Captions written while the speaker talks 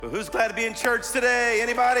Well, who's glad to be in church today?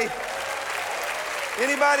 Anybody?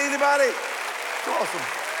 Anybody? It's awesome.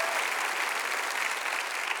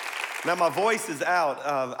 Now my voice is out.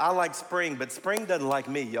 I like spring, but spring doesn't like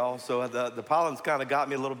me, y'all. So the pollen's kind of got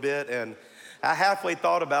me a little bit, and I halfway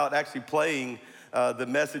thought about actually playing the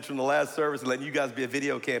message from the last service and letting you guys be a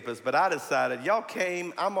video campus, but I decided, y'all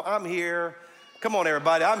came, I'm here. Come on,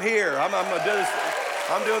 everybody, I'm here. I'm gonna do this.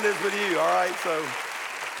 I'm doing this with you, all right? So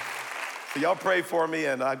y'all pray for me,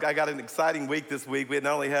 and I got an exciting week this week. We've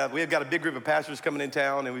got a big group of pastors coming in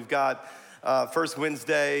town, and we've got First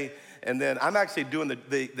Wednesday, and then I'm actually doing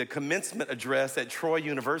the commencement address at Troy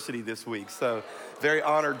University this week. So very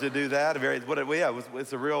honored to do that.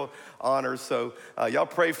 It's a real honor. So y'all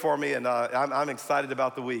pray for me, and I'm excited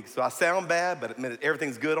about the week. So I sound bad, but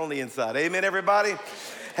everything's good on the inside. Amen, everybody?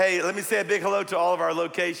 Hey, let me say a big hello to all of our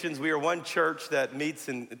locations. We are one church that meets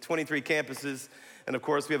in 23 campuses. And of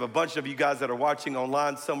course, we have a bunch of you guys that are watching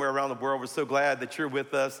online somewhere around the world. We're so glad that you're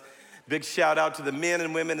with us. Big shout out to the men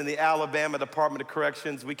and women in the Alabama Department of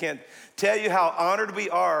Corrections. We can't tell you how honored we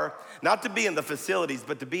are, not to be in the facilities,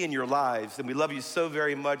 but to be in your lives. And we love you so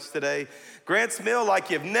very much today. Grants Mill, like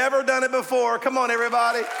you've never done it before. Come on,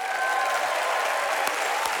 everybody.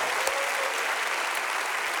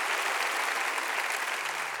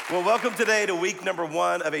 Well, welcome today to week number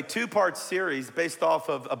 1 of a 2-part series based off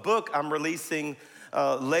of a book I'm releasing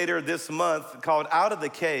later this month called Out of the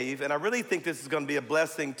Cave. And I really think this is going to be a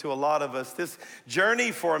blessing to a lot of us. This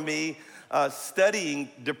journey for me studying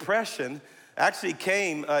depression actually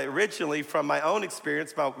came originally from my own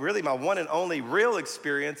experience, my one and only real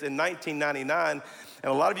experience in 1999.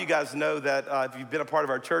 And a lot of you guys know that if you've been a part of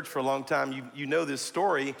our church for a long time, you know this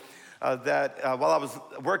story. That while I was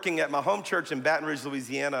working at my home church in Baton Rouge,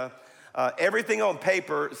 Louisiana, everything on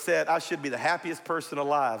paper said I should be the happiest person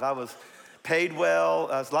alive. I was paid well.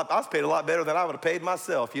 I was paid a lot better than I would have paid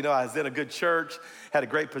myself. You know, I was in a good church, had a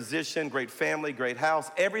great position, great family, great house.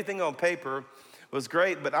 Everything on paper was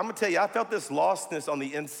great, but I'm gonna tell you, I felt this lostness on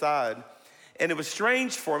the inside, and it was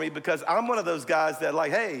strange for me because I'm one of those guys that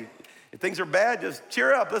like, hey, if things are bad, just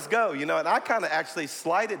cheer up, let's go, you know, and I kind of actually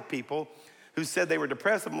slighted people who said they were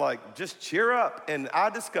depressed. I'm like, just cheer up. And I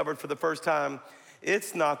discovered for the first time,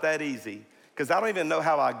 it's not that easy because I don't even know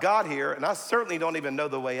how I got here, and I certainly don't even know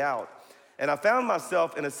the way out. And I found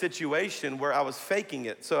myself in a situation where I was faking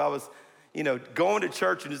it. So I was, going to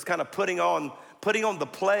church and just kind of putting on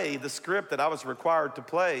the script that I was required to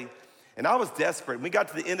play. And I was desperate. When we got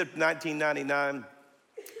to the end of 1999,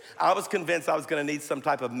 I was convinced I was gonna need some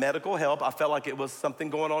type of medical help. I felt like it was something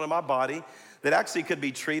going on in my body that actually could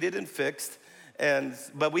be treated and fixed.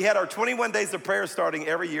 But we had our 21 days of prayer starting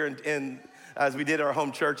every year as we did our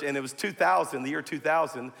home church, and it was the year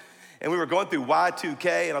 2000, and we were going through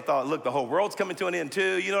Y2K, and I thought, look, the whole world's coming to an end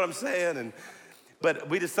too, you know what I'm saying? But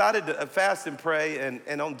we decided to fast and pray,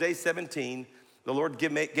 and on day 17, the Lord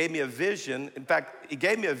gave me a vision. In fact, He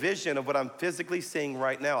gave me a vision of what I'm physically seeing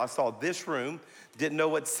right now. I saw this room, didn't know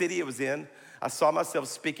what city it was in. I saw myself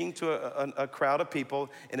speaking to a crowd of people,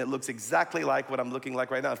 and it looks exactly like what I'm looking like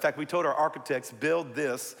right now. In fact, we told our architects, build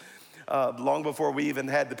this long before we even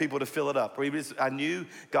had the people to fill it up. I knew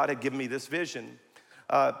God had given me this vision.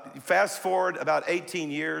 Fast forward about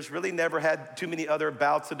 18 years, really never had too many other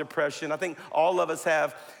bouts of depression. I think all of us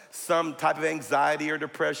have some type of anxiety or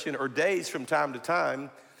depression or days from time to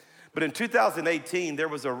time. But in 2018, there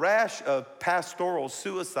was a rash of pastoral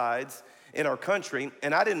suicides in our country,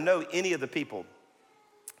 and I didn't know any of the people.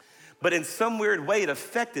 But in some weird way, it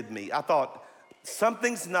affected me. I thought,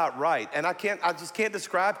 something's not right. And I just can't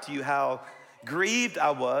describe to you how grieved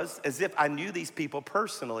I was as if I knew these people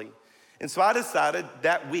personally. And so I decided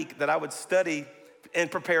that week that I would study and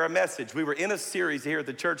prepare a message. We were in a series here at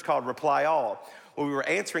the church called Reply All, where we were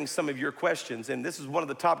answering some of your questions. And this was one of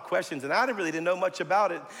the top questions, and I really didn't know much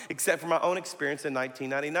about it except for my own experience in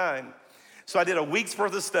 1999. So I did a week's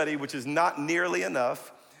worth of study, which is not nearly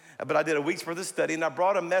enough, but I did a week's worth of study, and I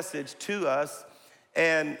brought a message to us,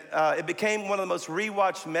 and it became one of the most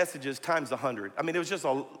rewatched messages times 100. I mean, it was just,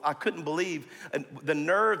 I couldn't believe the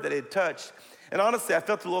nerve that it touched. And honestly, I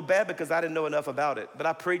felt a little bad because I didn't know enough about it, but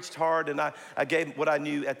I preached hard, and I gave what I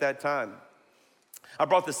knew at that time. I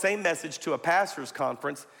brought the same message to a pastor's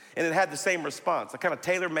conference, and it had the same response. I kind of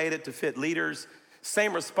tailor-made it to fit leaders.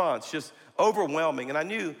 Same response, just overwhelming. And I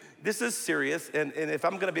knew this is serious, and if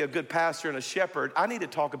I'm gonna be a good pastor and a shepherd, I need to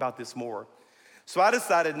talk about this more. So I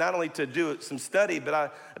decided not only to do some study, but I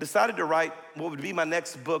decided to write what would be my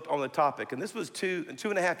next book on the topic. And this was two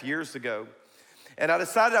and a half years ago. And I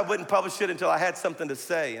decided I wouldn't publish it until I had something to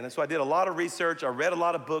say. And so I did a lot of research. I read a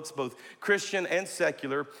lot of books, both Christian and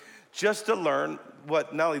secular, just to learn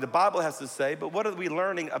what not only the Bible has to say, but what are we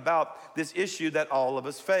learning about this issue that all of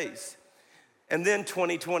us face. And then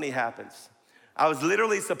 2020 happens. I was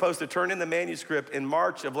literally supposed to turn in the manuscript in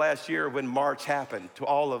March of last year when March happened to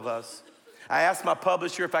all of us. I asked my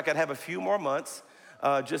publisher if I could have a few more months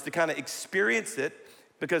just to kind of experience it,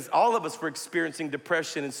 because all of us were experiencing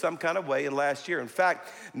depression in some kind of way in last year. In fact,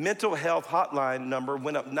 mental health hotline number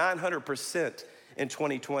went up 900% in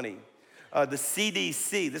 2020. The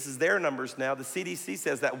CDC, this is their numbers now, the CDC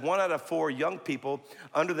says that 1 out of 4 young people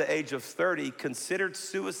under the age of 30 considered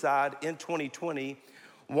suicide in 2020,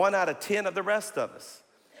 1 out of 10 of the rest of us.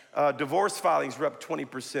 Divorce filings were up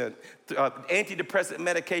 20%. Antidepressant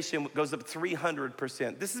medication goes up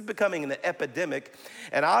 300%. This is becoming an epidemic,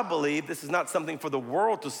 and I believe this is not something for the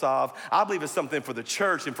world to solve. I believe it's something for the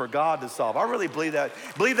church and for God to solve. I really believe that.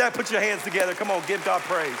 Believe that? Put your hands together. Come on, give God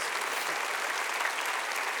praise.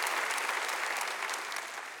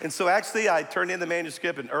 And so actually, I turned in the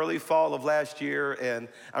manuscript in early fall of last year, and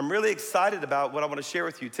I'm really excited about what I want to share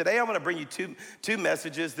with you. Today, I want to bring you two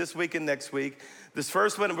messages this week and next week. This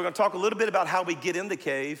first one, we're going to talk a little bit about how we get in the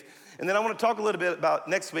cave, and then I want to talk a little bit about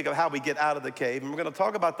next week of how we get out of the cave, and we're going to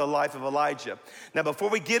talk about the life of Elijah. Now, before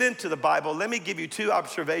we get into the Bible, let me give you 2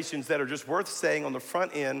 observations that are just worth saying on the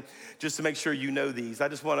front end, just to make sure you know these. I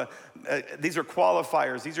just want to, these are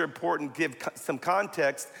qualifiers. These are important, give some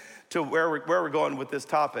context to where we're going with this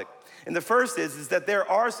topic. And the first is that there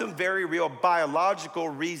are some very real biological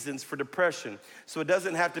reasons for depression. So it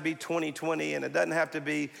doesn't have to be 2020, and it doesn't have to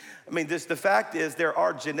be, the fact is there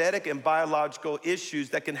are genetic and biological issues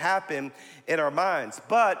that can happen in our minds.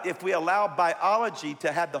 But if we allow biology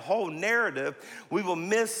to have the whole narrative, we will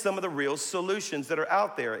miss some of the real solutions that are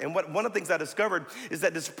out there. And one of the things I discovered is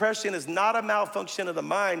that depression is not a malfunction of the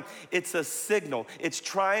mind, it's a signal. It's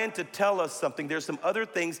trying to tell us something. There's some other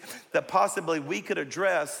things that possibly we could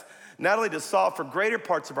address, not only to solve for greater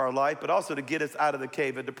parts of our life, but also to get us out of the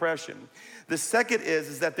cave of depression. The second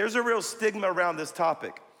is that there's a real stigma around this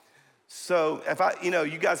topic. So if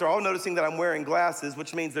you guys are all noticing that I'm wearing glasses,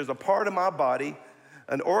 which means there's a part of my body,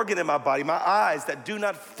 an organ in my body, my eyes, that do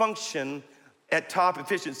not function at top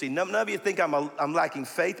efficiency. None of you think I'm lacking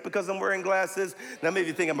faith because I'm wearing glasses. None of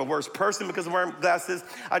you think I'm a worse person because I'm wearing glasses.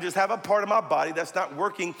 I just have a part of my body that's not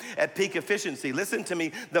working at peak efficiency. Listen to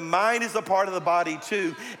me, the mind is a part of the body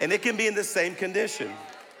too, and it can be in the same condition.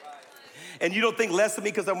 And you don't think less of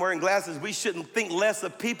me because I'm wearing glasses. We shouldn't think less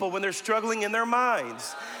of people when they're struggling in their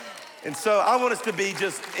minds. And so I want us to be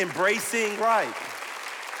just embracing right.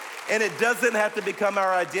 And it doesn't have to become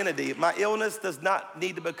our identity. My illness does not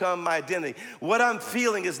need to become my identity. What I'm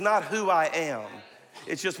feeling is not who I am.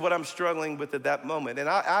 It's just what I'm struggling with at that moment. And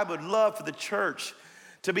I would love for the church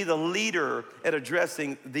to be the leader at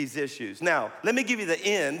addressing these issues. Now, let me give you the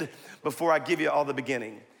end before I give you all the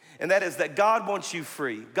beginning. And that is that God wants you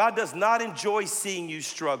free. God does not enjoy seeing you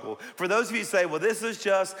struggle. For those of you who say, well, this is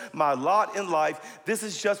just my lot in life, this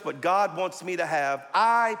is just what God wants me to have,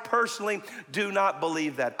 I personally do not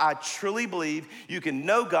believe that. I truly believe you can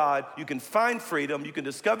know God, you can find freedom, you can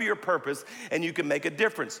discover your purpose, and you can make a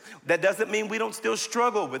difference. That doesn't mean we don't still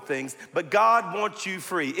struggle with things, but God wants you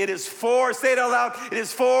free. It is for, say it out loud, it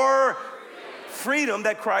is for freedom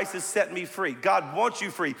that Christ has set me free. God wants you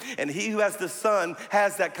free. And he who has the Son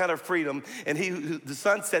has that kind of freedom. And he who the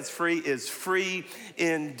Son sets free is free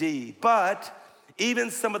indeed. But even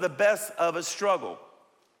some of the best of us struggle.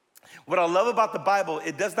 What I love about the Bible,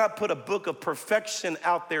 it does not put a book of perfection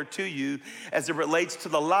out there to you as it relates to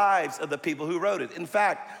the lives of the people who wrote it. In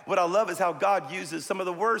fact, what I love is how God uses some of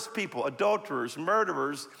the worst people, adulterers,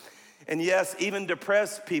 murderers, and yes, even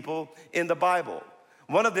depressed people in the Bible.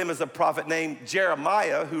 One of them is a prophet named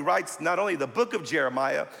Jeremiah, who writes not only the book of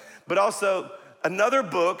Jeremiah, but also another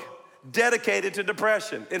book dedicated to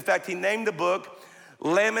depression. In fact, he named the book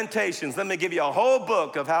Lamentations. Let me give you a whole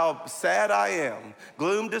book of how sad I am,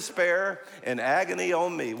 gloom, despair, and agony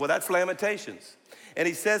on me. Well, that's Lamentations. And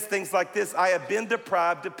he says things like this: I have been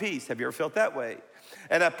deprived of peace. Have you ever felt that way?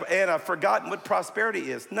 And I've forgotten what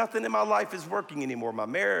prosperity is. Nothing in my life is working anymore. My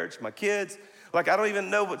marriage, my kids. Like, I don't even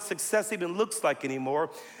know what success even looks like anymore.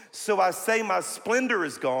 So I say my splendor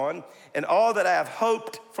is gone and all that I have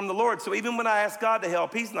hoped from the Lord. So even when I ask God to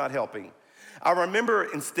help, he's not helping. I remember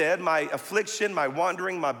instead my affliction, my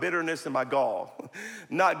wandering, my bitterness, and my gall.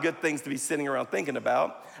 Not good things to be sitting around thinking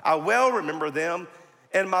about. I well remember them,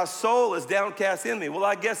 and my soul is downcast in me. Well,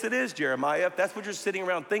 I guess it is, Jeremiah. If that's what you're sitting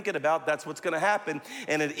around thinking about, that's what's gonna happen.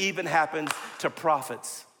 And it even happens to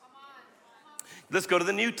prophets. Let's go to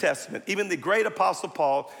the New Testament. Even the great Apostle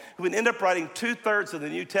Paul, who would end up writing 2/3 of the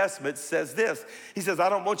New Testament, says this. He says, I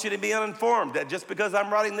don't want you to be uninformed that just because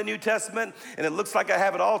I'm writing the New Testament and it looks like I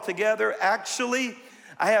have it all together, actually,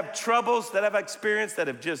 I have troubles that I've experienced that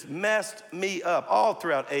have just messed me up all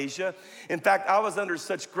throughout Asia. In fact, I was under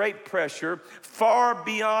such great pressure, far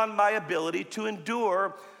beyond my ability to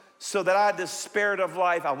endure, so that I despaired of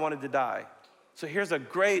life. I wanted to die. So here's a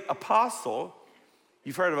great apostle.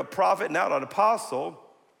 You've heard of a prophet, now an apostle,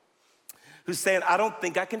 who's saying, I don't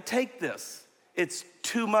think I can take this. It's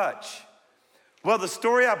too much. Well, the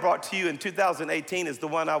story I brought to you in 2018 is the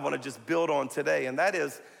one I want to just build on today, and that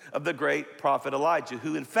is of the great prophet Elijah,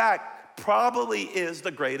 who in fact probably is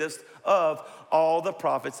the greatest of all the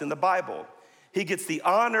prophets in the Bible. He gets the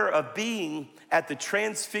honor of being at the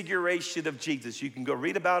transfiguration of Jesus. You can go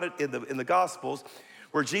read about it in the Gospels,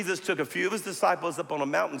 where Jesus took a few of his disciples up on a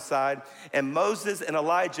mountainside, and Moses and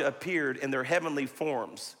Elijah appeared in their heavenly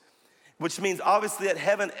forms, which means obviously that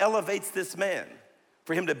heaven elevates this man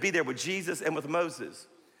for him to be there with Jesus and with Moses.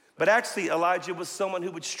 But actually, Elijah was someone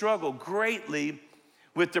who would struggle greatly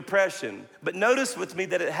with depression. But notice with me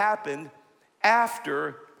that it happened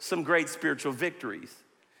after some great spiritual victories.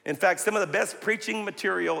 In fact, some of the best preaching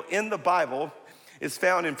material in the Bible is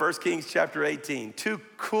found in 1 Kings chapter 18. Two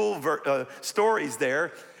cool stories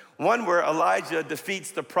there. One where Elijah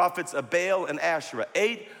defeats the prophets of Baal and Asherah.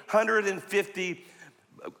 850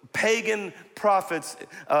 pagan prophets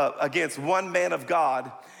against one man of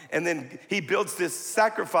God. And then he builds this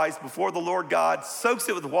sacrifice before the Lord God, soaks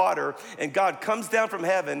it with water, and God comes down from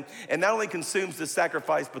heaven and not only consumes the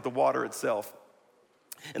sacrifice, but the water itself.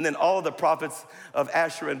 And then all of the prophets of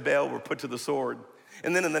Asherah and Baal were put to the sword.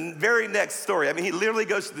 And then in the very next story, I mean, he literally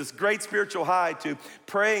goes to this great spiritual high to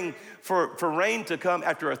praying for rain to come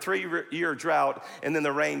after a 3-year drought, and then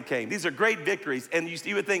the rain came. These are great victories, and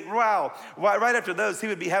you would think, wow, right after those, he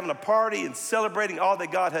would be having a party and celebrating all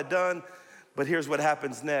that God had done. But here's what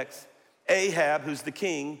happens next. Ahab, who's the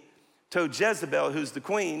king, told Jezebel, who's the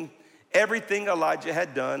queen, everything Elijah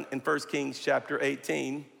had done in 1 Kings chapter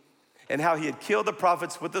 18, and how he had killed the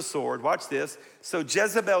prophets with the sword. Watch this. So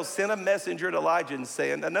Jezebel sent a messenger to Elijah and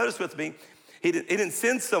saying, now notice with me, he didn't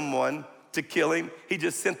send someone to kill him. He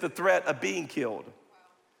just sent the threat of being killed.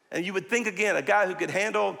 And you would think, again, a guy who could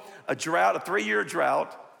handle a drought, a 3-year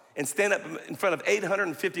drought, and stand up in front of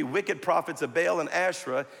 850 wicked prophets of Baal and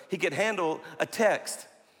Asherah, he could handle a text.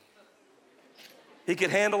 He could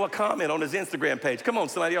handle a comment on his Instagram page. Come on,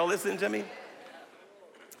 somebody, y'all listening to me?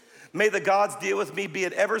 May the gods deal with me, be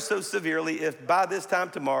it ever so severely, if by this time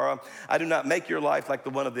tomorrow I do not make your life like the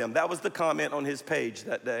one of them. That was the comment on his page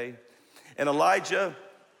that day. And Elijah,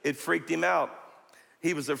 it freaked him out.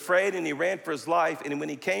 He was afraid and he ran for his life. And when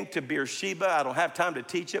he came to Beersheba, I don't have time to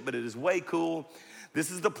teach it, but it is way cool. This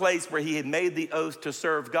is the place where he had made the oath to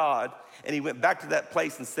serve God. And he went back to that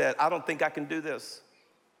place and said, I don't think I can do this.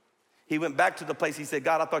 He went back to the place, he said,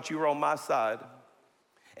 God, I thought you were on my side.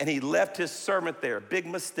 And he left his servant there, big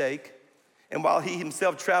mistake. And while he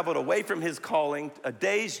himself traveled away from his calling, a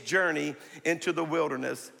day's journey into the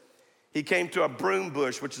wilderness, he came to a broom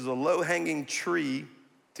bush, which is a low-hanging tree,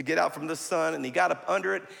 to get out from the sun. And he got up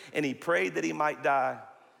under it and he prayed that he might die.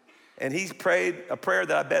 And he's prayed a prayer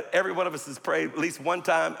that I bet every one of us has prayed at least one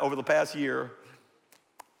time over the past year.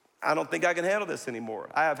 I don't think I can handle this anymore.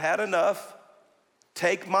 I have had enough.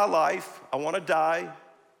 Take my life. I want to die.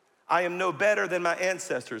 I am no better than my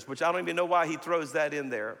ancestors, which I don't even know why he throws that in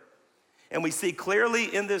there. And we see clearly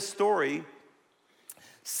in this story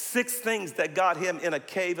 6 things that got him in a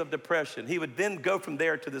cave of depression. He would then go from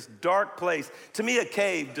there to this dark place. To me, a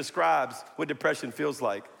cave describes what depression feels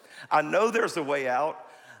like. I know there's a way out.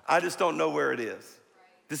 I just don't know where it is.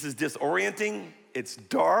 This is disorienting. It's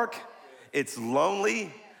dark. It's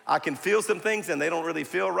lonely. I can feel some things and they don't really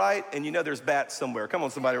feel right. And you know there's bats somewhere. Come on,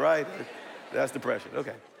 somebody, right? That's depression.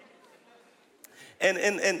 Okay.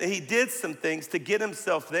 And he did some things to get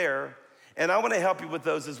himself there, and I want to help you with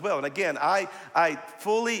those as well. And again, I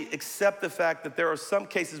fully accept the fact that there are some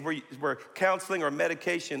cases where counseling or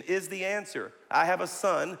medication is the answer. I have a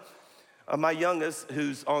son, my youngest,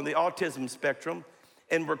 who's on the autism spectrum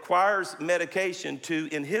and requires medication to,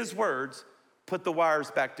 in his words, put the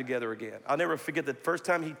wires back together again. I'll never forget the first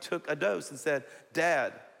time he took a dose and said,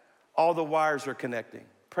 Dad, all the wires are connecting.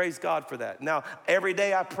 Praise God for that. Now, every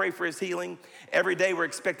day I pray for his healing. Every day we're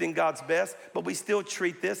expecting God's best, but we still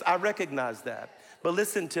treat this. I recognize that. But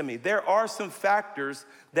listen to me. There are some factors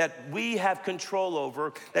that we have control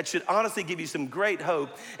over that should honestly give you some great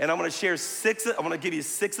hope. And I'm going to share I want to give you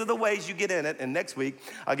 6 of the ways you get in it. And next week,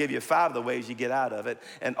 I'll give you 5 of the ways you get out of it.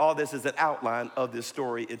 And all this is an outline of this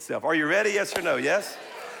story itself. Are you ready? Yes or no? Yes?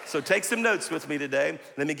 So take some notes with me today.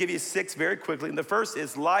 Let me give you 6 very quickly. And the first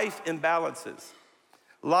is life imbalances.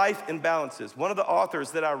 Life imbalances. One of the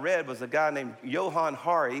authors that I read was a guy named Johann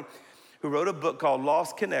Hari, who wrote a book called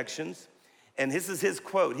Lost Connections. And this is his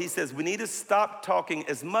quote. He says, we need to stop talking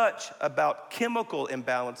as much about chemical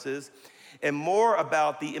imbalances and more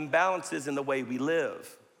about the imbalances in the way we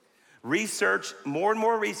live. Research, more and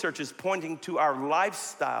more research is pointing to our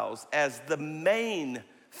lifestyles as the main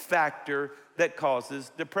factor that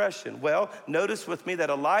causes depression. Well, notice with me that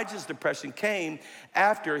Elijah's depression came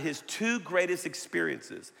after his 2 greatest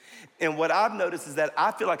experiences. And what I've noticed is that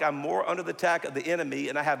I feel like I'm more under the attack of the enemy,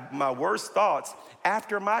 and I have my worst thoughts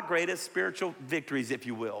after my greatest spiritual victories, if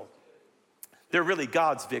you will. They're really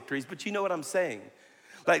God's victories, but you know what I'm saying.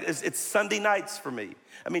 Like, it's Sunday nights for me.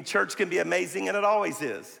 I mean, church can be amazing, and it always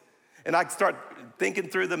is. And I start thinking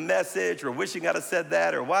through the message or wishing I'd have said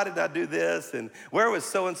that, or why did I do this, and where was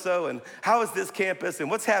so-and-so, and how is this campus, and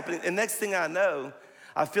what's happening? And next thing I know,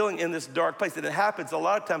 I'm feeling in this dark place. And it happens a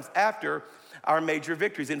lot of times after our major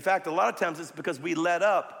victories. In fact, a lot of times it's because we let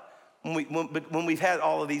up when we've had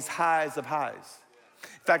all of these highs of highs.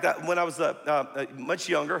 In fact, when I was much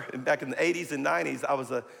younger, back in the 80s and 90s,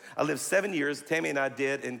 I lived 7 years, Tammy and I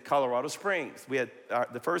did, in Colorado Springs. We had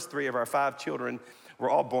the first 3 of our 5 children were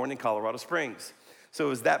all born in Colorado Springs. So it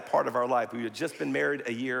was that part of our life. We had just been married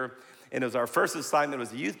a year, and it was our first assignment. It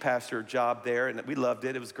was a youth pastor job there, and we loved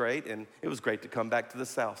it. It was great, and it was great to come back to the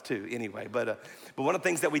South too, anyway. But one of the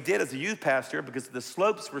things that we did as a youth pastor, because the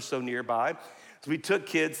slopes were so nearby, so we took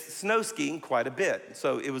kids snow skiing quite a bit.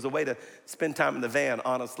 So it was a way to spend time in the van,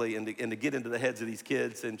 honestly, and to get into the heads of these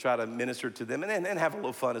kids and try to minister to them and have a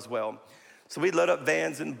little fun as well. So we'd load up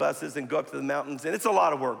vans and buses and go up to the mountains. And it's a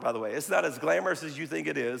lot of work, by the way. It's not as glamorous as you think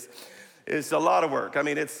it is. It's a lot of work. I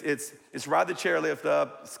mean, it's ride the chairlift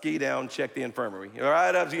up, ski down, check the infirmary.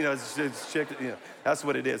 Right up, it's check, that's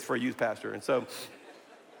what it is for a youth pastor. And so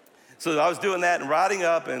I was doing that and riding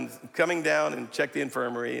up and coming down and check the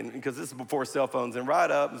infirmary, and because this is before cell phones, and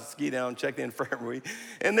ride up and ski down, check the infirmary.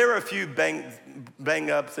 And there were a few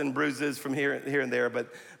bang ups and bruises from here and there,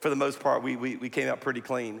 but for the most part, we came out pretty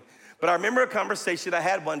clean. But I remember a conversation I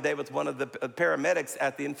had one day with one of the paramedics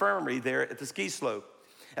at the infirmary there at the ski slope.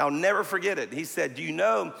 I'll never forget it. He said, do you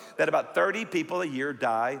know that about 30 people a year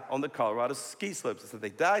die on the Colorado ski slopes? I said, they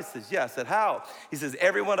die? He says, yeah. I said, how? He says,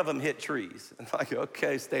 every one of them hit trees. I'm like,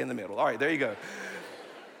 okay, stay in the middle. All right, there you go.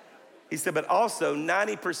 He said, but also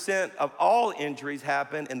 90% of all injuries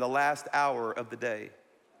happen in the last hour of the day.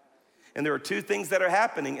 And there are 2 things that are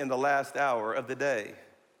happening in the last hour of the day.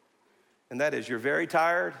 And that is you're very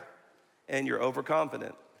tired and you're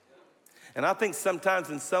overconfident. And I think sometimes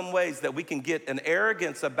in some ways that we can get an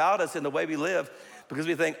arrogance about us in the way we live because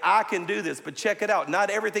we think, I can do this, but check it out. Not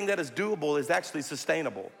everything that is doable is actually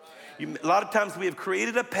sustainable. A lot of times we have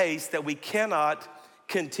created a pace that we cannot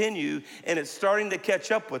continue, and it's starting to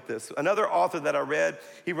catch up with this. Another author that I read,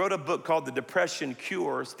 he wrote a book called The Depression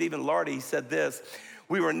Cure. Stephen Lardy, he said this: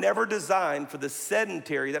 we were never designed for the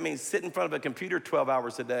sedentary, that means sit in front of a computer 12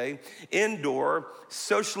 hours a day, indoor,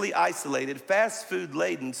 socially isolated, fast food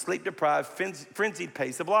laden, sleep deprived, frenzied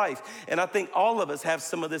pace of life. And I think all of us have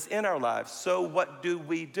some of this in our lives. So what do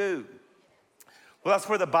we do? Well, that's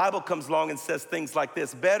where the Bible comes along and says things like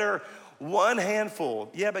this: better one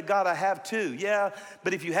handful. Yeah, but God, I have 2. Yeah,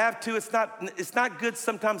 but if you have 2, it's not good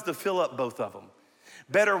sometimes to fill up both of them.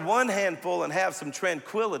 Better one handful and have some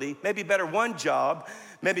tranquility. Maybe better one job.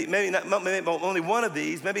 Maybe only one of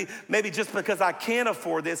these. Maybe just because I can't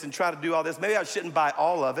afford this and try to do all this, maybe I shouldn't buy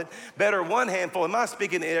all of it. Better one handful. Am I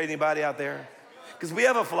speaking to anybody out there? Because we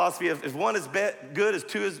have a philosophy of if one is good,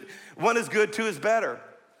 one is good, 2 is better.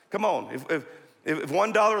 Come on. If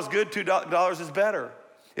 $1 is good, $2 is better.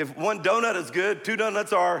 If one donut is good, 2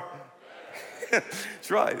 donuts are. That's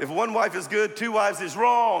right. If one wife is good, 2 wives is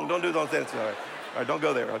wrong. Don't do those things. All right. All right, don't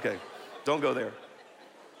go there, okay. Don't go there.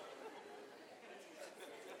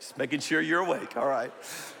 Just making sure you're awake, all right.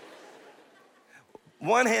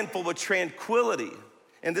 One handful with tranquility,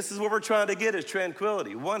 and this is what we're trying to get is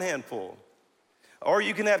tranquility, one handful. Or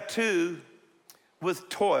you can have 2 with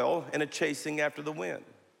toil and a chasing after the wind.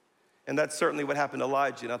 And that's certainly what happened to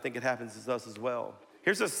Elijah, and I think it happens to us as well.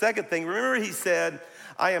 Here's the second thing. Remember he said,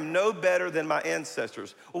 I am no better than my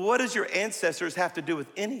ancestors. Well, what does your ancestors have to do with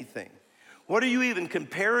anything? What are you even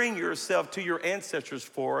comparing yourself to your ancestors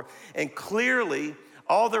for? And clearly,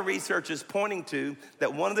 all the research is pointing to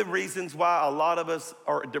that one of the reasons why a lot of us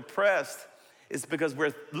are depressed is because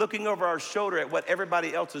we're looking over our shoulder at what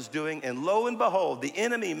everybody else is doing. And lo and behold, the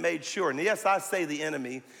enemy made sure, and yes, I say the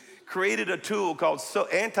enemy, created a tool called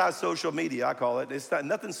anti-social media, I call it. It's not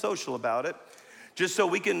nothing social about it. Just so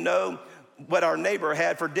we can know what our neighbor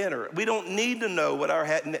had for dinner. We don't need to know what our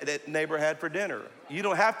neighbor had for dinner. You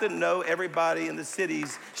don't have to know everybody in the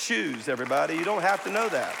city's shoes, everybody. You don't have to know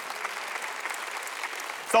that.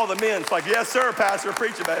 It's all the men. It's like, yes, sir, pastor,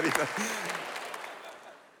 preach it, baby.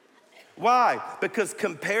 Why? Because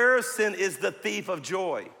comparison is the thief of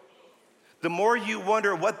joy. The more you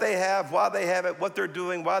wonder what they have, why they have it, what they're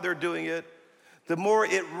doing, why they're doing it, the more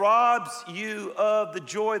it robs you of the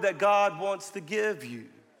joy that God wants to give you.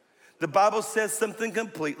 The Bible says something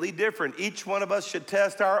completely different. Each one of us should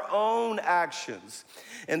test our own actions.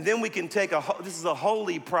 And then we can take this is a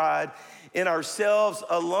holy pride in ourselves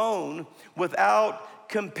alone without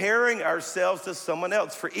comparing ourselves to someone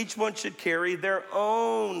else. For each one should carry their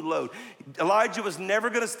own load. Elijah was never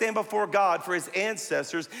going to stand before God for his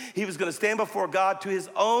ancestors. He was going to stand before God to his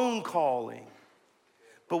own calling.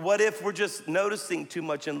 But what if we're just noticing too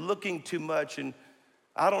much and looking too much? And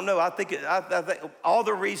I don't know. I think all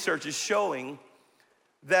the research is showing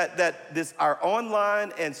that our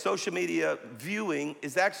online and social media viewing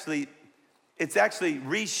is actually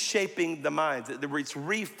reshaping the minds. It's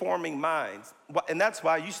reforming minds. And that's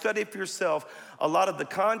why you study for yourself. A lot of the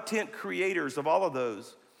content creators of all of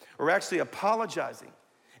those are actually apologizing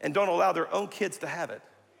and don't allow their own kids to have it.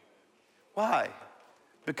 Why?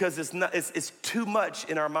 Because it's too much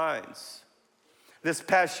in our minds. This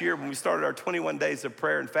past year, when we started our 21 days of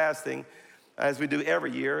prayer and fasting, as we do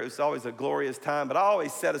every year, it was always a glorious time. But I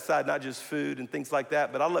always set aside not just food and things like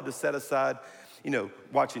that, but I love to set aside,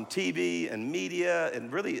 watching TV and media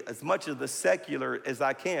and really as much of the secular as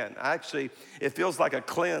I can. It feels like a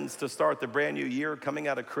cleanse to start the brand new year coming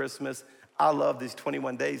out of Christmas. I love these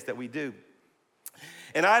 21 days that we do.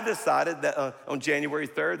 And I decided that on January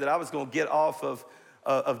 3rd that I was going to get off of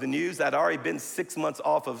the news. I'd already been 6 months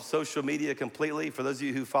off of social media completely. For those of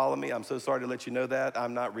you who follow me, I'm so sorry to let you know that.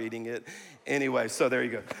 I'm not reading it. Anyway, so there you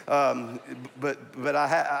go. But I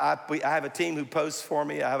have a team who posts for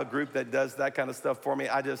me. I have a group that does that kind of stuff for me.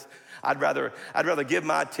 I'd rather give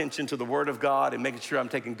my attention to the Word of God and making sure I'm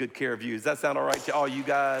taking good care of you. Does that sound all right to all you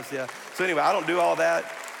guys? Yeah. So anyway, I don't do all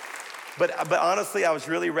that. But honestly, I was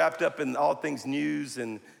really wrapped up in all things news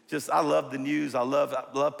and I love the news. I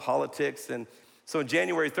love politics. And so on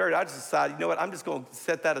January 3rd, I just decided, you know what, I'm just going to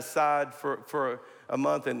set that aside for a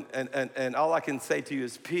month. And all I can say to you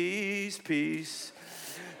is peace, peace,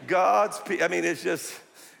 God's peace. I mean, it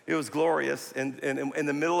was glorious. And in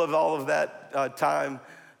the middle of all of that time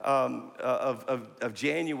of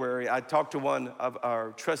January, I talked to one of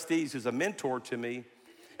our trustees who's a mentor to me.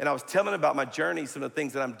 And I was telling about my journey, some of the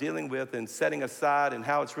things that I'm dealing with and setting aside and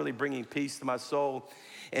how it's really bringing peace to my soul.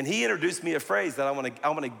 And he introduced me a phrase that I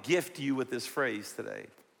want to gift you with this phrase today.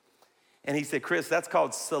 And he said, Chris, that's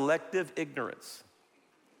called selective ignorance.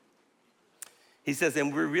 He says,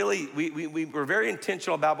 and we're very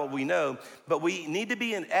intentional about what we know, but we need to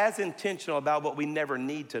be as intentional about what we never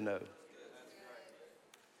need to know.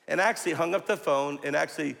 And I actually hung up the phone and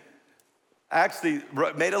actually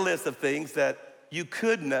made a list of things that you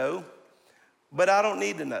could know, but I don't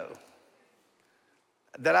need to know.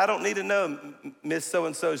 That I don't need to know Miss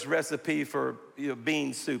So-and-so's recipe for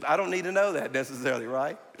bean soup. I don't need to know that necessarily,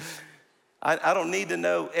 right? I don't need to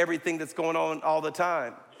know everything that's going on all the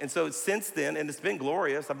time. And so since then, and it's been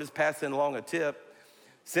glorious, I'm just passing along a tip.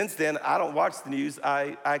 Since then, I don't watch the news.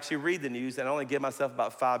 I actually read the news, and I only give myself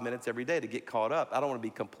about 5 minutes every day to get caught up. I don't want to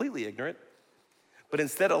be completely ignorant. But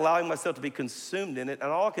instead of allowing myself to be consumed in it, and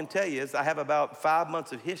all I can tell you is I have about 5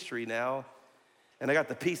 months of history now, and I got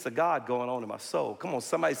the peace of God going on in my soul. Come on,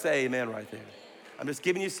 somebody say amen right there. I'm just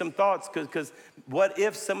giving you some thoughts because what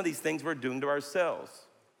if some of these things we're doing to ourselves?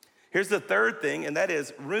 Here's the third thing, and that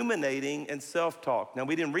is ruminating and self-talk. Now,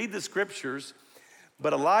 we didn't read the scriptures,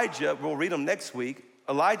 but Elijah, we'll read them next week.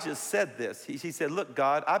 Elijah said this. He said, look,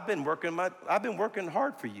 God, I've been working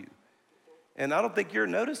hard for you, and I don't think you're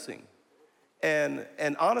noticing. And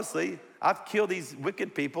honestly, I've killed these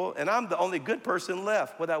wicked people, and I'm the only good person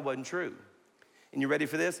left. Well, that wasn't true. And you ready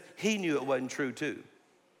for this? He knew it wasn't true too.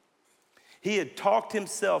 He had talked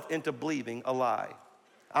himself into believing a lie.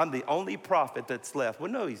 I'm the only prophet that's left.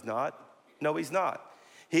 Well, no, he's not. No, he's not.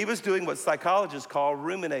 He was doing what psychologists call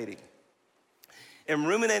ruminating. And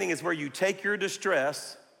ruminating is where you take your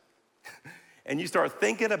distress and you start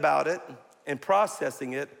thinking about it and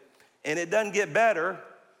processing it, and it doesn't get better.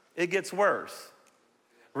 It gets worse.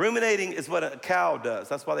 Ruminating is what a cow does.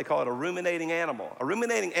 That's why they call it a ruminating animal. A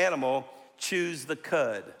ruminating animal chews the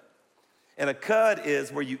cud. And a cud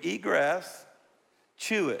is where you eat grass,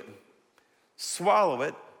 chew it, swallow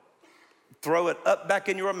it, throw it up back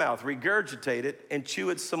in your mouth, regurgitate it, and chew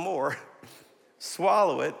it some more,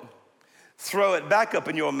 swallow it, throw it back up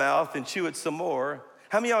in your mouth and chew it some more.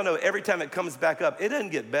 How many of y'all know every time it comes back up, it doesn't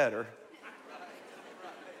get better?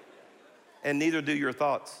 And neither do your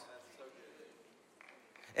thoughts.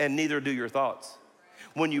 And neither do your thoughts.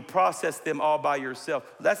 When you process them all by yourself,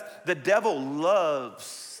 the devil loves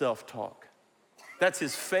self-talk. That's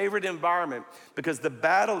his favorite environment because the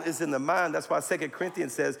battle is in the mind. That's why 2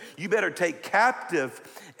 Corinthians says, you better take captive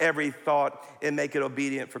every thought and make it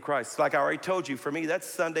obedient for Christ. Like I already told you, for me, that's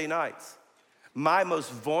Sunday nights. My most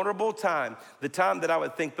vulnerable time, the time that I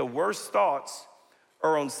would think the worst thoughts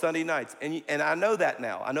are on Sunday nights. And I know that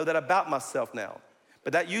now. I know that about myself now.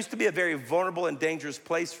 But that used to be a very vulnerable and dangerous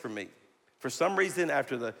place for me. For some reason,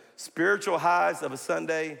 after the spiritual highs of a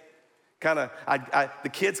Sunday, the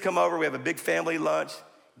kids come over, we have a big family lunch,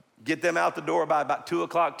 get them out the door by about 2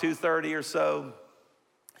 o'clock, 2:30 or so,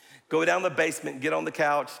 go down the basement, get on the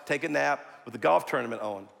couch, take a nap with the golf tournament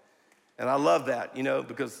on. And I love that,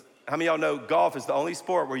 because how many of y'all know golf is the only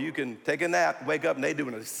sport where you can take a nap, wake up, and they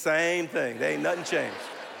doing the same thing. They ain't nothing changed.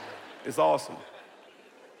 It's awesome.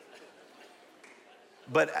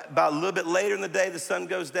 But about a little bit later in the day, the sun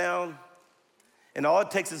goes down, and all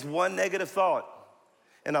it takes is one negative thought,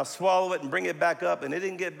 and I'll swallow it and bring it back up, and it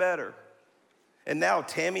didn't get better. And now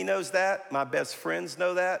Tammy knows that. My best friends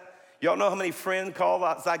know that. Y'all know how many friend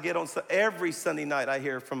call-outs I get on every Sunday night. I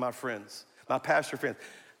hear from my friends, my pastor friends.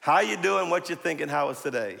 How you doing? What you thinking? How was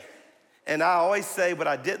today? And I always say what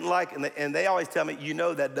I didn't like, and they always tell me,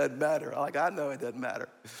 that doesn't matter. I'm like, I know it doesn't matter.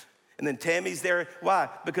 And then Tammy's there. Why?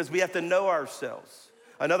 Because we have to know ourselves.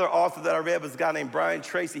 Another author that I read was a guy named Brian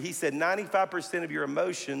Tracy. He said 95% of your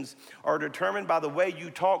emotions are determined by the way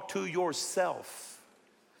you talk to yourself.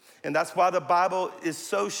 And that's why the Bible is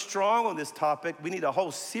so strong on this topic. We need a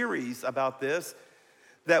whole series about this,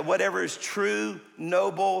 that whatever is true,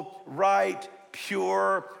 noble, right,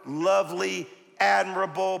 pure, lovely,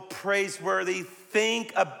 admirable, praiseworthy,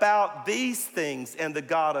 think about these things and the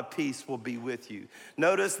God of peace will be with you.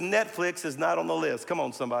 Notice Netflix is not on the list. Come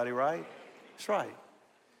on, somebody, right? That's right.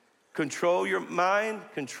 Control your mind,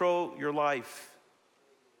 control your life.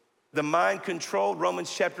 The mind controlled,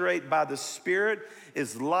 Romans chapter 8, by the Spirit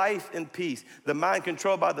is life and peace. The mind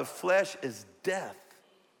controlled by the flesh is death.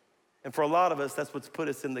 And for a lot of us, that's what's put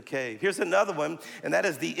us in the cave. Here's another one, and that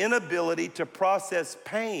is the inability to process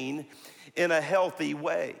pain in a healthy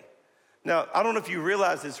way. Now, I don't know if you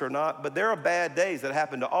realize this or not, but there are bad days that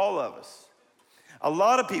happen to all of us. A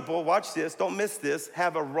lot of people, watch this, don't miss this,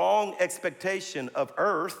 have a wrong expectation of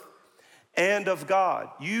earth and of God.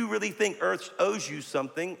 You really think earth owes you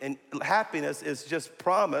something and happiness is just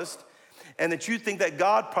promised, and that you think that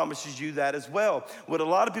God promises you that as well. What a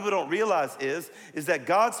lot of people don't realize is that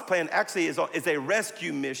God's plan actually is a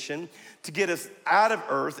rescue mission to get us out of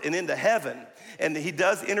earth and into heaven. And he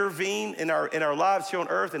does intervene in our lives here on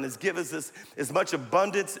earth and has given us as much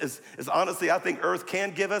abundance as honestly I think earth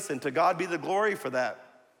can give us, and to God be the glory for that.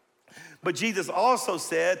 But Jesus also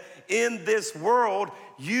said, in this world,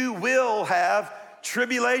 you will have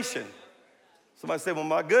tribulation. Somebody said, well,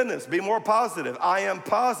 my goodness, be more positive. I am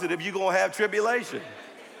positive you're gonna have tribulation.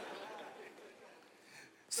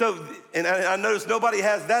 So, and I notice nobody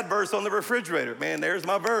has that verse on the refrigerator. Man, there's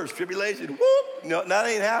my verse, tribulation, whoop. No, that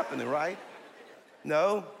ain't happening, right?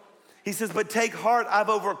 No. He says, but take heart, I've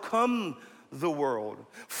overcome the world.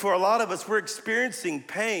 For a lot of us, we're experiencing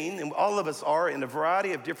pain, and all of us are in a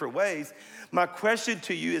variety of different ways. My question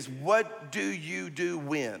to you is, what do you do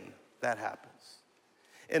when that happens?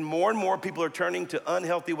 And more people are turning to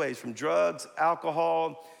unhealthy ways, from drugs,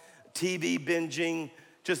 alcohol, TV binging,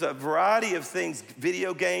 just a variety of things,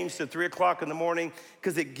 video games to 3 o'clock in the morning,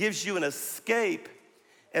 because it gives you an escape.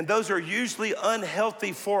 And those are usually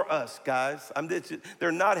unhealthy for us, guys.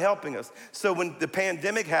 They're not helping us. So when the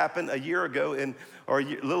pandemic happened a year ago, or a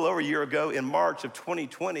little over a year ago in March of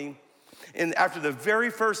 2020, and after the very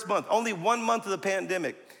first month, only 1 month of the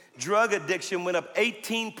pandemic, drug addiction went up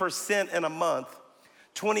 18% in a month,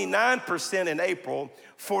 29% in April,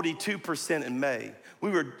 42% in May.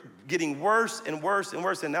 We were getting worse and worse and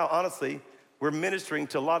worse, and now honestly, we're ministering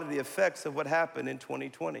to a lot of the effects of what happened in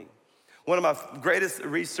 2020. One of my greatest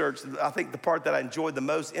research, I think the part that I enjoyed the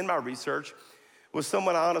most in my research, was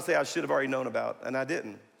someone I should have already known about, and I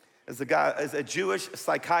didn't. It's a Jewish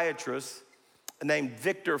psychiatrist named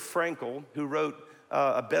Viktor Frankl, who wrote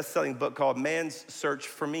a best-selling book called Man's Search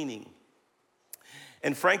for Meaning.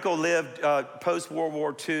 And Frankl lived post-World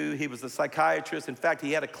War II. He was a psychiatrist. In fact,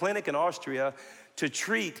 he had a clinic in Austria to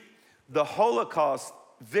treat the Holocaust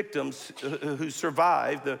victims who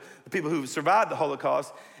survived, the people who survived the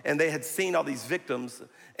Holocaust, and they had seen all these victims,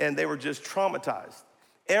 and they were just traumatized.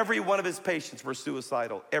 Every one of his patients were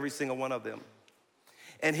suicidal, every single one of them.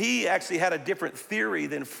 And he actually had a different theory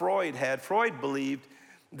than Freud had. Freud believed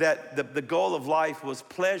that the goal of life was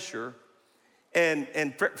pleasure. And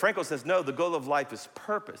Frankl says, no, the goal of life is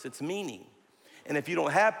purpose, it's meaning. And if you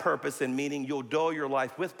don't have purpose and meaning, you'll dull your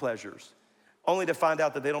life with pleasures, only to find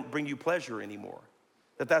out that they don't bring you pleasure anymore.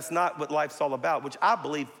 That's not what life's all about, which I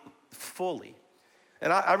believe fully.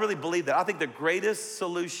 And I really believe that. I think the greatest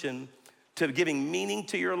solution to giving meaning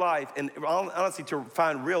to your life and honestly to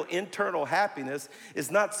find real internal happiness is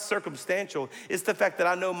not circumstantial. It's the fact that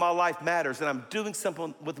I know my life matters and I'm doing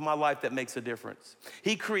something with my life that makes a difference.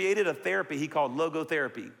 He created a therapy he called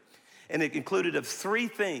logotherapy. And it included of three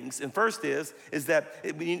things. And first is that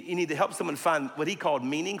you need to help someone find what he called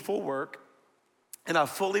meaningful work. And I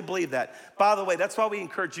fully believe that. By the way, that's why we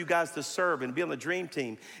encourage you guys to serve and be on the dream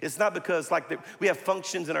team. It's not because we have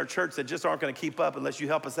functions in our church that just aren't gonna keep up unless you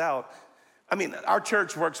help us out. I mean, our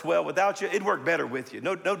church works well without you. It'd work better with you,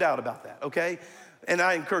 no doubt about that, okay? And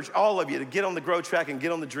I encourage all of you to get on the Grow Track and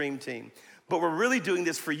get on the dream team. But we're really doing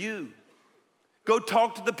this for you. Go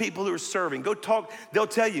talk to the people who are serving. Go talk, they'll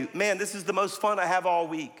tell you, man, this is the most fun I have all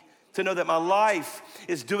week, to know that my life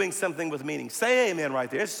is doing something with meaning. Say amen right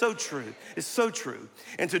there. It's so true. It's so true.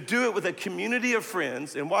 And to do it with a community of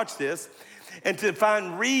friends, and watch this, and to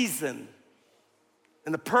find reason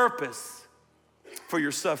and the purpose for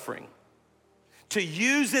your suffering. To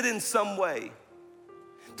use it in some way,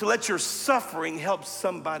 to let your suffering help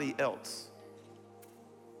somebody else.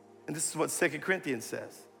 And this is what 2 Corinthians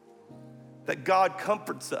says, that God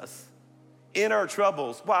comforts us in our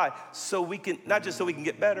troubles. Why? So we can, not just so we can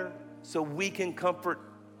get better, so we can comfort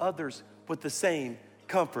others with the same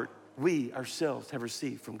comfort we ourselves have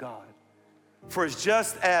received from God. For it's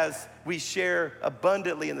just as we share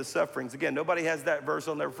abundantly in the sufferings. Again, nobody has that verse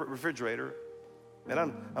on their refrigerator. And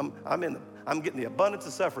I'm getting the abundance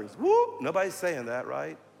of sufferings. Woo! Nobody's saying that,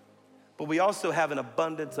 right? But we also have an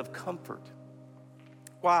abundance of comfort.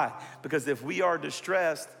 Why? Because if we are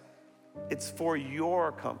distressed, it's for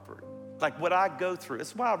your comfort. Like what I go through.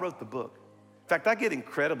 That's why I wrote the book. In fact, I get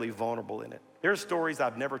incredibly vulnerable in it. There are stories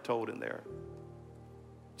I've never told in there.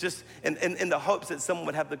 Just in the hopes that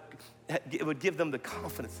someone it would give them the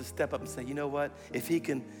confidence to step up and say, you know what? If he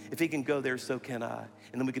can go there, so can I.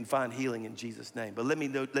 And then we can find healing in Jesus' name. But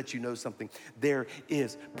let you know something. There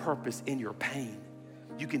is purpose in your pain.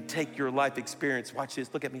 You can take your life experience, watch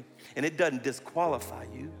this, look at me, and it doesn't disqualify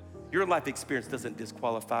you. Your life experience doesn't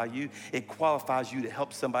disqualify you. It qualifies you to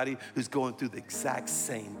help somebody who's going through the exact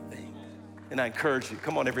same thing. And I encourage you,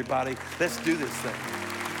 come on everybody, let's do this thing.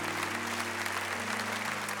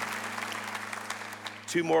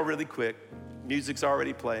 2 more really quick. Music's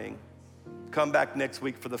already playing. Come back next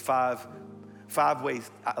week for the five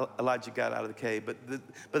ways Elijah got out of the cave. But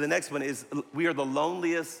the next one is, we are the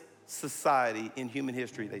loneliest society in human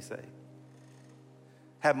history, they say.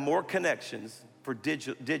 Have more connections for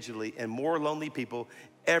digitally and more lonely people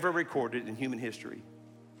ever recorded in human history.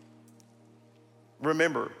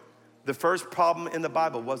 Remember, the first problem in the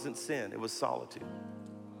Bible wasn't sin, it was solitude.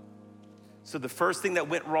 So the first thing that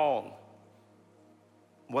went wrong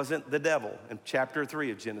wasn't the devil in chapter 3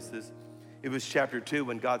 of Genesis. It was chapter 2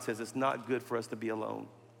 when God says it's not good for us to be alone.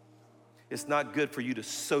 It's not good for you to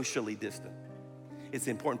socially distance. It's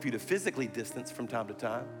important for you to physically distance from time to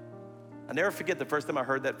time. I never forget the first time I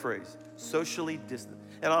heard that phrase, socially distant.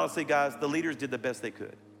 And honestly, guys, the leaders did the best they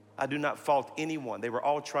could. I do not fault anyone. They were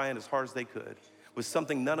all trying as hard as they could with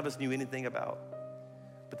something none of us knew anything about.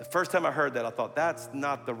 But the first time I heard that, I thought, that's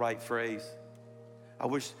not the right phrase.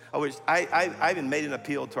 I even made an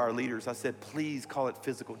appeal to our leaders. I said, please call it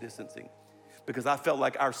physical distancing, because I felt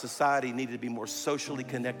like our society needed to be more socially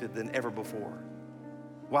connected than ever before.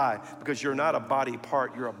 Why? Because you're not a body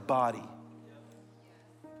part, you're a body.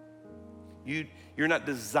 You're not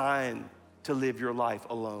designed to live your life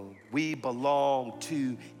alone. We belong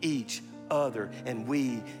to each other, and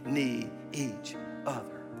we need each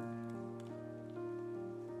other.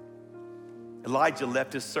 Elijah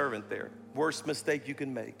left his servant there. Worst mistake you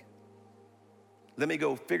can make. Let me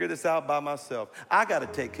go figure this out by myself. I got to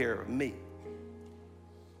take care of me.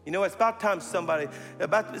 You know, it's about time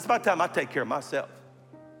I take care of myself.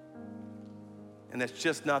 And that's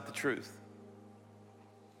just not the truth.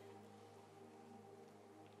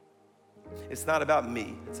 It's not about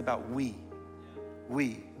me, it's about we.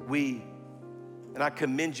 And I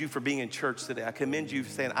commend you for being in church today. I commend you for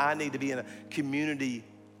saying, I need to be in a community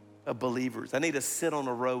of believers. I need to sit on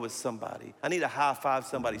a row with somebody. I need to high five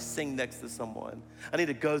somebody, sing next to someone. I need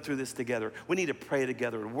to go through this together. We need to pray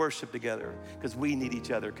together and worship together because we need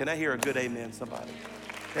each other. Can I hear a good amen, somebody?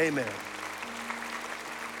 Amen.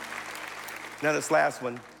 Now this last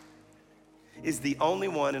one is the only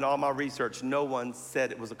one in all my research, no one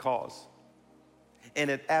said it was a cause.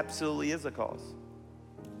 And it absolutely is a cause.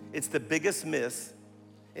 It's the biggest miss,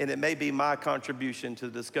 and it may be my contribution to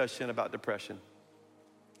the discussion about depression.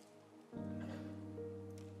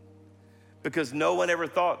 Because no one ever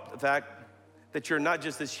thought the fact that you're not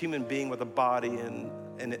just this human being with a body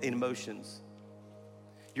and emotions.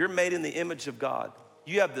 You're made in the image of God.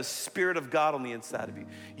 You have the Spirit of God on the inside of you.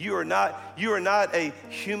 You are not a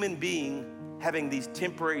human being having these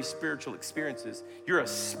temporary spiritual experiences. You're a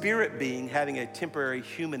spirit being having a temporary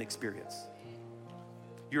human experience.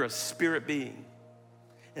 You're a spirit being.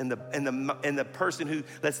 And the person who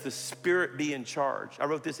lets the Spirit be in charge. I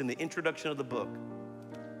wrote this in the introduction of the book.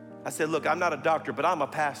 I said, look, I'm not a doctor, but I'm a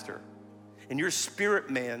pastor. And your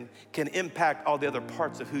spirit man can impact all the other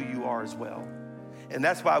parts of who you are as well. And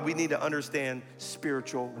that's why we need to understand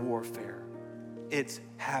spiritual warfare. It's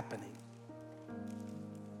happening.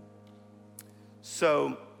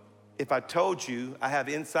 So if I told you I have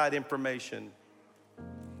inside information,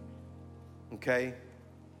 okay,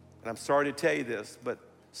 and I'm sorry to tell you this, but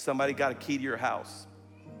somebody got a key to your house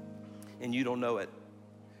and you don't know it,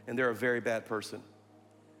 and they're a very bad person.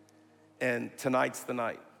 And tonight's the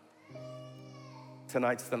night.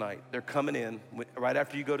 Tonight's the night. They're coming in, right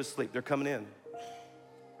after you go to sleep, they're coming in.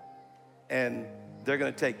 And they're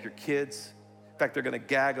gonna take your kids. In fact, they're gonna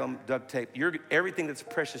gag them, duct tape. Everything that's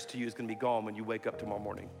precious to you is gonna be gone when you wake up tomorrow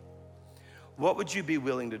morning. What would you be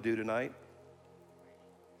willing to do tonight?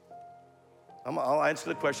 I'll answer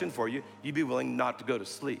the question for you. You'd be willing not to go to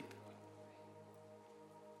sleep.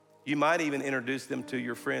 You might even introduce them to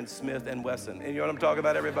your friends Smith and Wesson. And you know what I'm talking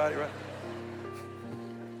about, everybody, right?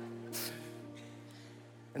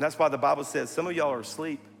 And that's why the Bible says some of y'all are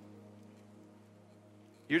asleep.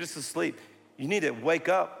 You're just asleep. You need to wake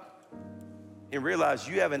up and realize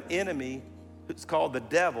you have an enemy who's called the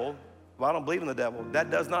devil. Well, I don't believe in the devil.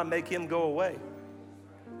 That does not make him go away.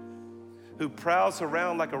 Who prowls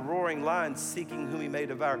around like a roaring lion seeking whom he may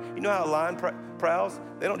devour. You know how a lion prowls?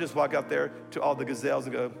 They don't just walk out there to all the gazelles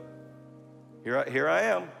and go, here I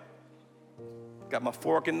am. Got my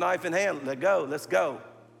fork and knife in hand. Let's go.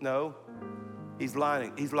 No, he's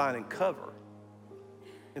lying in cover.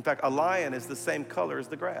 In fact, a lion is the same color as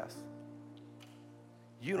the grass.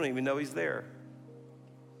 You don't even know he's there.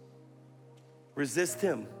 Resist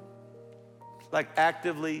him. Like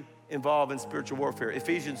actively involved in spiritual warfare.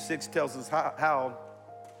 Ephesians 6 tells us how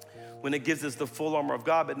when it gives us the full armor of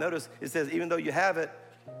God. But notice it says, even though you have it,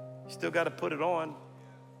 you still got to put it on.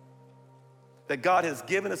 That God has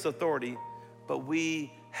given us authority, but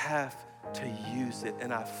we have to use it.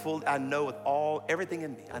 And I know with everything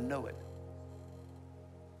in me, I know it.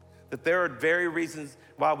 That there are very reasons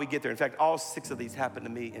why we get there. In fact, all 6 of these happened to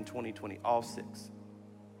me in 2020, all 6.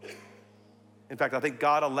 In fact, I think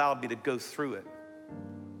God allowed me to go through it,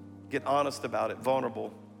 get honest about it,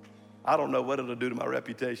 vulnerable. I don't know what it'll do to my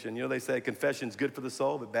reputation. You know, they say confession's good for the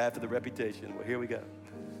soul, but bad for the reputation. Well, here we go.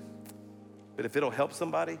 But if it'll help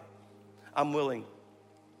somebody, I'm willing.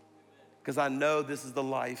 Because I know this is the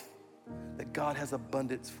life that God has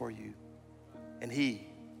abundance for you. And he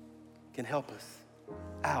can help us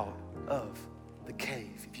out of the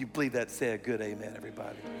cave. If you believe that, say a good amen,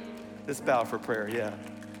 everybody. Let's bow for prayer, yeah.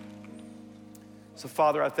 So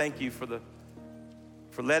Father, I thank you for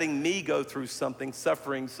letting me go through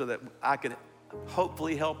suffering so that I could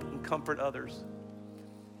hopefully help and comfort others.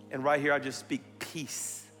 And right here, I just speak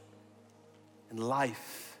peace and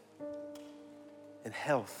life and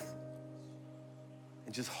health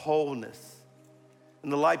and just wholeness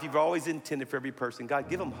and the life you've always intended for every person. God,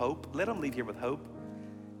 give them hope. Let them leave here with hope.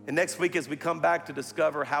 And next week, as we come back to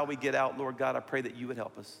discover how we get out, Lord God, I pray that you would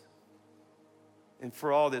help us. And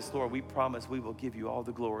for all this, Lord, we promise we will give you all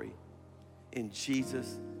the glory. In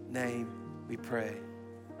Jesus' name we pray.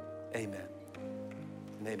 Amen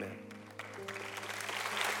and amen.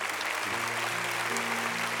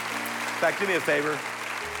 In fact, do me a favor.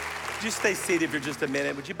 Would you stay seated for just a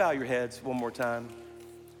minute? Would you bow your heads one more time?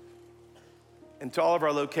 And to all of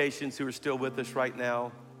our locations who are still with us right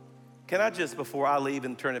now, can I just, before I leave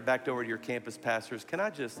and turn it back over to your campus pastors, can I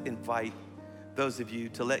just invite those of you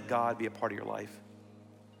to let God be a part of your life?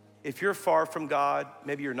 If you're far from God,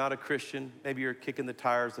 maybe you're not a Christian, maybe you're kicking the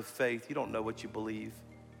tires of faith, you don't know what you believe.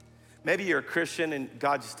 Maybe you're a Christian and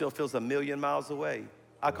God still feels a million miles away.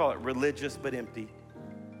 I call it religious but empty.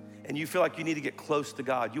 And you feel like you need to get close to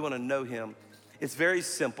God. You want to know him. It's very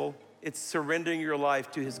simple. It's surrendering your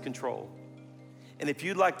life to his control. And if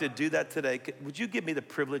you'd like to do that today, would you give me the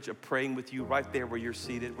privilege of praying with you right there where you're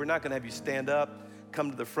seated? We're not going to have you stand up,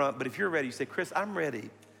 come to the front. But if you're ready, you say, Chris, I'm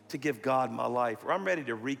ready to give God my life, or I'm ready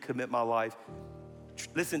to recommit my life.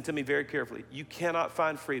 Listen to me very carefully. You cannot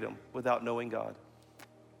find freedom without knowing God.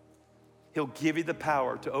 He'll give you the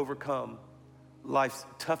power to overcome life's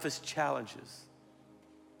toughest challenges,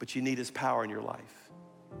 but you need his power in your life.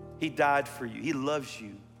 He died for you. He loves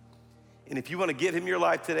you. And if you want to give him your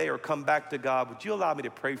life today or come back to God, would you allow me to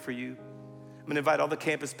pray for you? I'm going to invite all the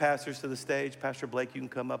campus pastors to the stage. Pastor Blake, you can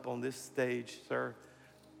come up on this stage, sir.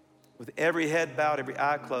 With every head bowed, every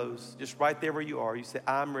eye closed, just right there where you are, you say,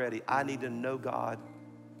 I'm ready. I need to know God.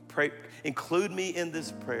 Pray, include me in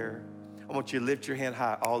this prayer. I want you to lift your hand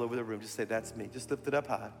high all over the room. Just say, that's me. Just lift it up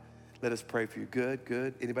high. Let us pray for you. Good,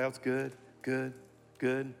 good. Anybody else? Good, good,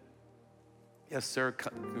 good. Yes, sir.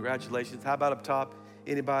 Congratulations. How about up top?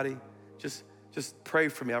 Anybody? Just pray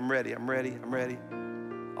for me. I'm ready. I'm ready. I'm ready.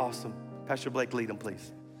 Awesome. Pastor Blake, lead them,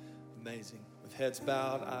 please. Amazing. With heads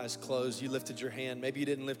bowed, eyes closed, you lifted your hand. Maybe you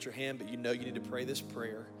didn't lift your hand, but you know you need to pray this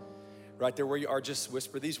prayer. Right there where you are, just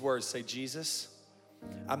whisper these words. Say, Jesus,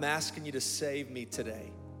 I'm asking you to save me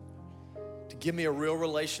today. To give me a real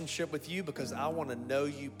relationship with you because I want to know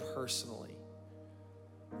you personally.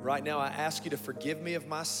 Right now, I ask you to forgive me of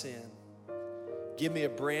my sin. Give me a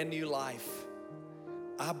brand new life.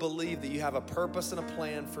 I believe that you have a purpose and a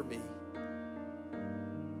plan for me.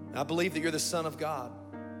 I believe that you're the Son of God.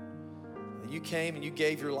 That you came and you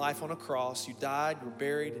gave your life on a cross. You died, you were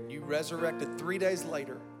buried, and you resurrected 3 days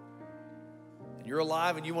later. And you're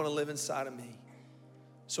alive and you want to live inside of me.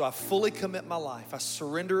 So I fully commit my life. I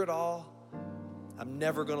surrender it all. I'm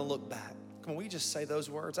never going to look back. Come on, will you just say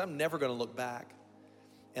those words? I'm never going to look back.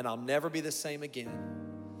 And I'll never be the same again.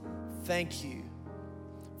 Thank you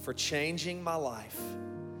for changing my life.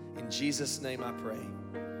 In Jesus' name I pray.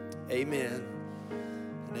 Amen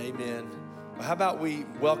and amen. Well, how about we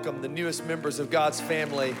welcome the newest members of God's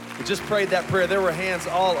family who just prayed that prayer. There were hands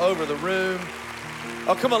all over the room.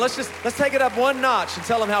 Oh, come on, let's take it up one notch and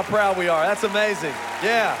tell them how proud we are. That's amazing.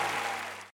 Yeah.